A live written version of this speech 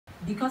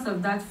because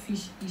of that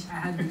fish ish I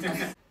had with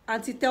her.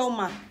 Auntie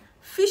Thelma,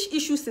 fish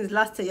issue since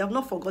last year, you have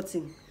not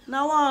forgotten.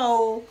 Now,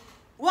 wow.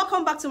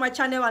 Welcome back to my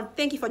channel and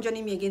thank you for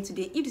joining me again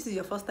today. If this is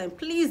your first time,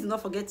 please do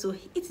not forget to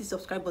hit the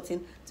subscribe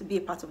button to be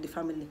a part of the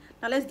family.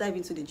 Now let's dive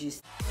into the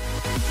gist.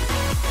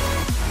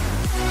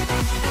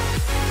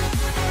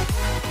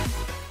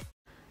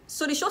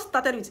 So the show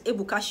started with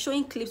Ebuka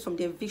showing clips from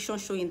the eviction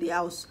show in the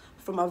house,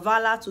 from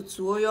Avala to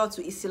Tuoyo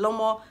to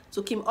Isilomo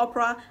to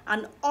KimOprah,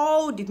 and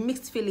all the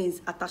mixed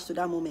feelings attached to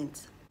that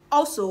moment.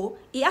 Also,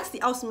 he asked the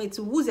housemates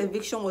whose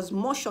eviction was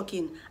more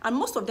shocking, and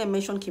most of them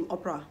mentioned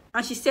KimOprah.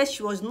 And she said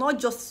she was not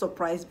just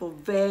surprised, but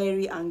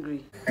very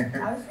angry.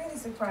 I was really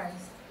surprised.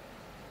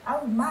 I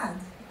was mad.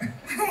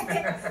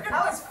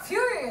 I was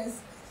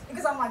furious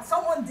because I'm like,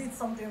 someone did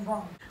something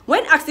wrong.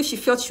 When asked if she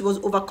felt she was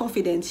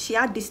overconfident, she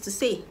had this to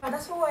say. But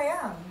that's who I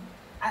am.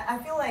 I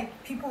feel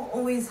like people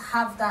always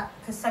have that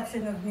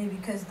perception of me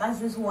because that's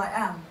just who I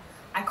am.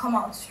 I come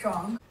out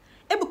strong.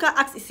 Ebuka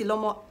asked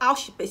Isilomo how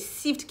she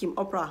perceived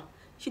KimOprah.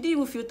 She didn't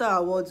even filter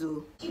her words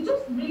though. She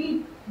just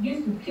really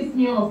used to piss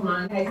me off,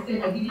 man. I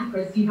said I didn't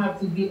perceive her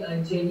to be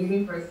a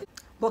genuine person.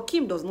 But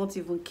Kim does not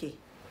even care.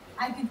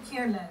 I could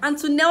care less. And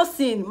to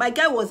Nelson, my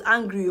guy was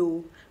angry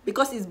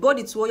because his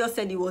body Tuoyo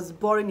said he was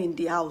boring in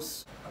the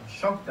house. I'm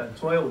shocked that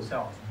Tuoyo would say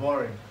I was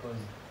boring because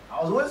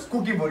I was always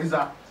cooking for this.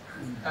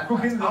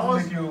 Cooking I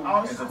was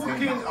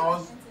cooking, I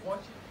was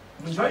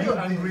watching. Are you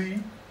angry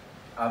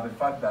at the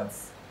fact that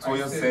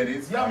Tuoyo said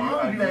it? Yeah,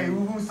 I'm angry that you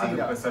will say at the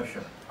that.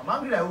 perception. I'm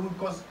angry that you will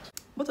because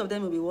both of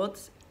them will be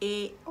what?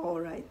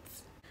 Alright.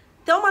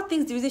 Thelma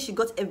thinks the reason she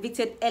got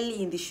evicted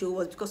early in the show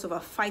was because of her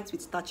fight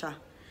with Tacha.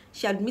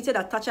 She admitted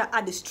that Tacha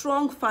had a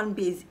strong fan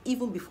base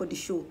even before the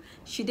show.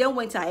 She then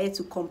went ahead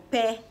to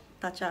compare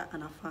Tacha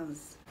and her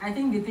fans. I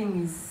think the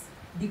thing is,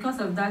 because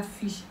of that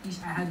fish ish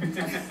I had with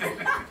her.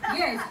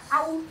 Yes,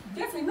 I will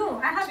definitely know.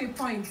 I have a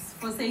point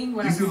for saying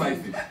what I You said.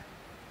 like fish?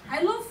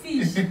 I love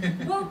fish.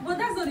 but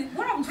that's not it.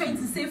 What I'm trying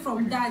to say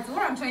from that,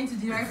 what I'm trying to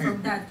derive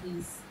from that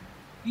is,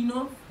 you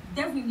know,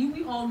 definitely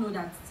we all know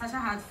that Tacha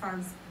had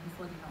fans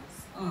before the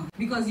house.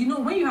 Because you know,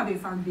 when you have a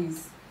fan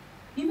base,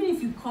 even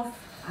if you cough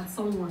at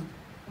someone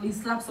or you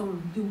slap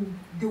someone,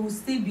 they will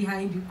stay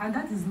behind you, and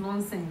that is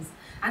nonsense.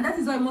 And that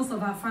is why most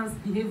of our fans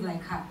behave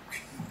like her.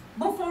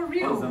 But for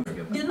real,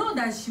 they know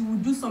that she will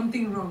do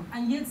something wrong,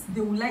 and yet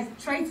they will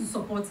try to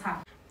support her.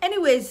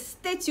 Anyways,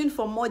 stay tuned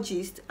for more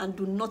gist and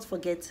do not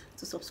forget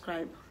to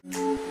subscribe.